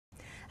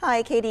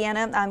Hi,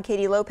 Acadiana. I'm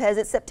Katie Lopez.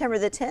 It's September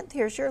the 10th.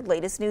 Here's your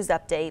latest news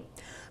update.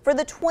 For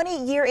the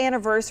 20-year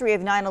anniversary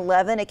of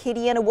 9/11,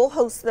 Acadiana will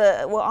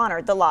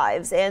honor the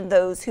lives and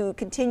those who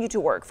continue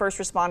to work first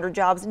responder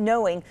jobs,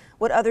 knowing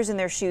what others in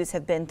their shoes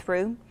have been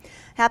through.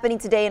 Happening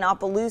today in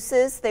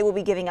Opelousas, they will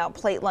be giving out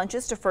plate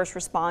lunches to first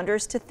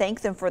responders to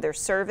thank them for their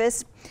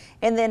service.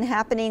 And then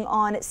happening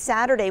on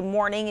Saturday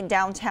morning in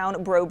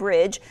downtown Breaux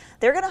Bridge,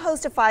 they're going to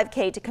host a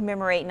 5K to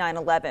commemorate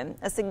 9/11.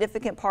 A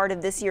significant part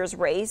of this year's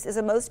race is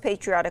a Most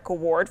Patriotic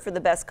Award for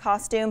the best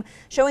costume,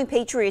 showing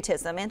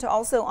patriotism, and to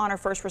also honor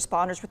first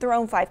responders with their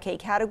own 5K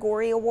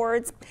category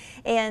awards.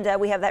 And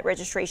we have that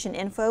registration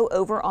info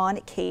over on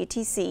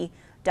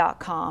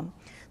KATC.com.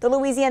 The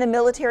Louisiana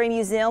Military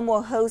Museum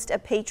will host a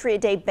Patriot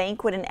Day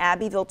banquet in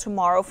Abbeville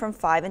tomorrow from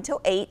 5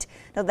 until 8.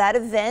 Now that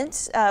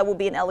event will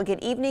be an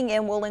elegant evening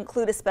and will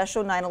include a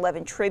special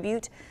 9/11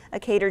 tribute, a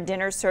catered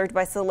dinner served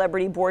by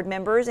celebrity board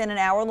members, and an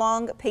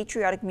hour-long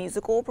patriotic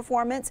musical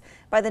performance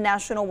by the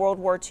National World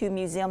War II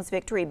Museum's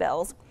Victory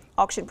Bells.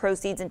 Auction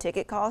proceeds and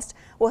ticket cost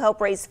will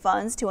help raise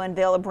funds to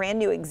unveil a brand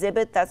new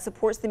exhibit that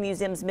supports the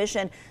museum's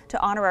mission to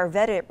honor our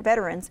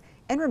veterans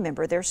and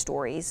remember their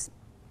stories.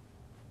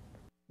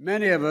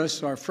 Many of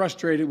us are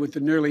frustrated with the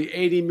nearly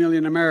 80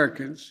 million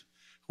Americans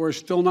who are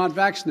still not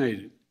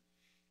vaccinated,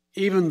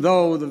 even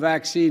though the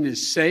vaccine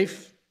is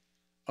safe,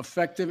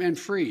 effective, and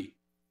free.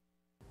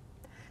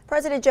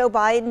 President Joe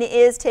Biden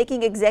is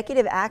taking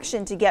executive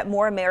action to get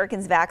more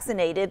Americans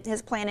vaccinated.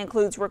 His plan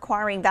includes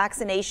requiring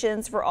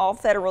vaccinations for all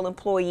federal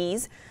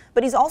employees,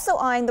 but he's also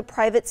eyeing the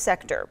private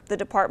sector. The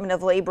Department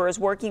of Labor is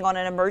working on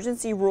an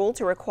emergency rule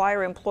to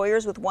require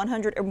employers with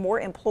 100 or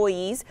more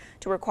employees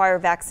to require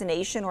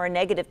vaccination or a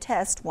negative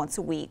test once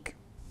a week.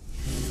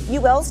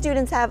 UL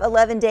students have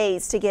 11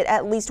 days to get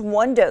at least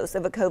one dose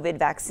of a COVID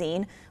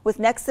vaccine. With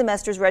next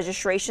semester's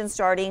registration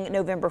starting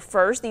November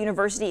 1st, the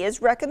university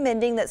is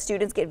recommending that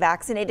students get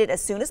vaccinated as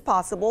soon as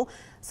possible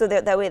so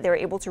that way they're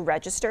able to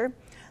register.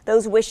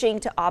 Those wishing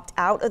to opt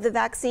out of the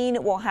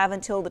vaccine will have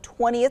until the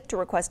 20th to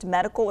request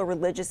medical or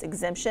religious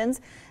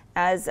exemptions.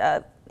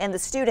 And the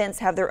students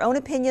have their own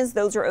opinions.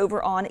 Those are over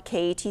on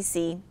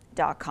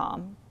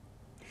KATC.com.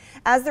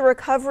 As the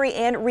recovery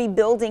and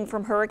rebuilding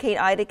from Hurricane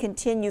Ida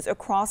continues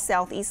across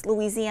southeast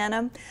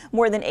Louisiana,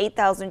 more than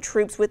 8,000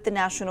 troops with the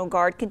National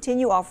Guard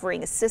continue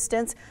offering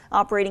assistance,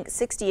 operating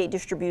 68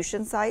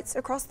 distribution sites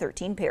across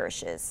 13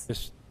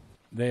 parishes.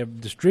 They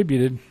have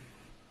distributed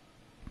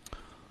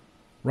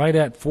right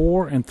at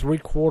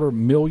 4.75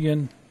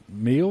 million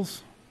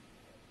meals,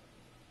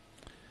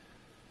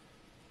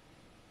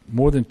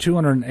 more than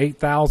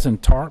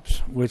 208,000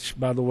 tarps, which,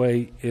 by the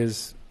way,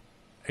 is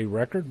a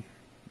record.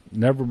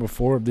 Never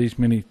before have these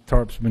many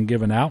tarps been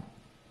given out.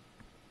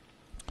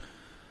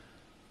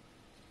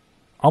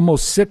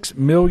 Almost 6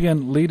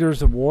 million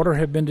liters of water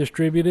have been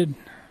distributed,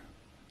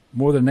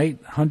 more than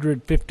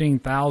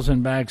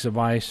 815,000 bags of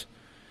ice,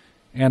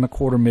 and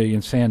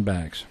 250,000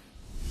 sandbags.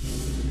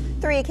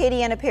 3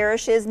 Acadiana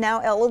parishes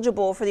now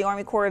eligible for the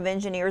Army Corps of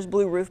Engineers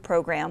Blue Roof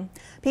program.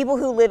 People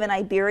who live in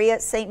Iberia,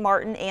 St.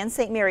 Martin, and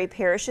St. Mary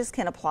parishes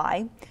can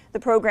apply. The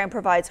program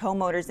provides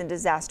homeowners in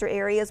disaster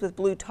areas with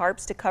blue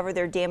tarps to cover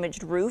their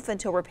damaged roof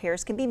until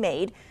repairs can be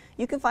made.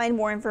 You can find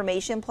more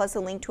information plus a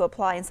link to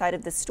apply inside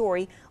of this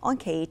story on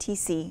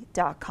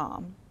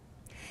KATC.com.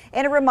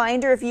 And a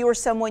reminder, if you or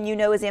someone you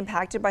know is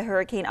impacted by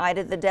Hurricane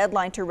Ida, the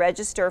deadline to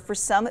register for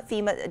some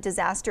FEMA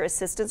disaster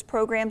assistance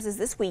programs is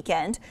this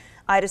weekend.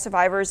 Ida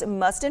survivors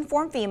must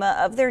inform FEMA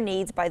of their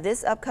needs by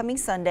this upcoming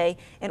Sunday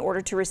in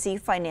order to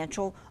receive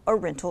financial or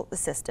rental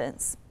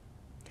assistance.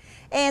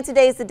 And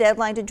today is the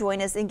deadline to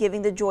join us in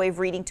giving the joy of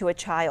reading to a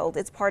child.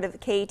 It's part of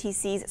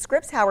KATC's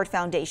Scripps Howard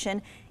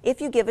Foundation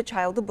If You Give a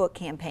Child a Book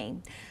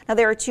campaign. Now,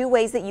 there are 2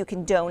 ways that you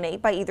can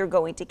donate by either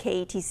going to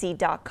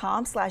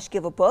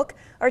KATC.com/giveabook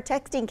or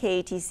texting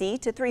KATC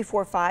to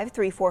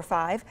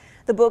 345-345.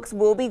 The books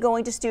will be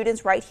going to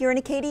students right here in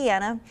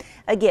Acadiana.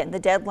 Again, the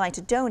deadline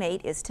to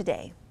donate is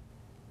today.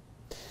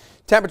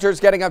 Temperatures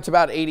getting up to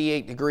about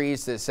 88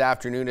 degrees this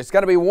afternoon. It's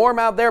going to be warm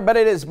out there, but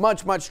it is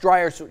much, much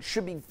drier, so it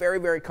should be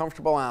very, very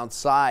comfortable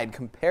outside.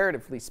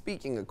 Comparatively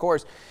speaking, of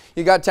course,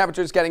 you got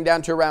temperatures getting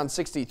down to around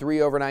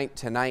 63 overnight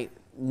tonight.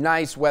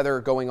 Nice weather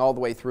going all the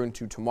way through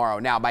into tomorrow.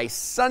 Now, by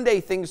Sunday,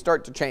 things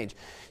start to change.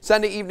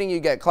 Sunday evening, you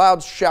get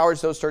clouds,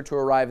 showers. Those start to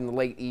arrive in the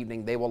late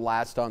evening. They will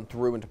last on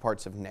through into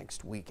parts of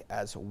next week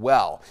as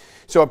well.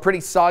 So a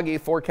pretty soggy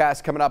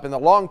forecast coming up in the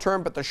long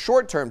term, but the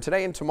short term,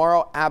 today and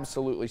tomorrow,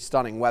 absolutely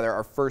stunning weather.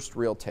 Our first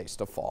real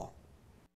taste of fall.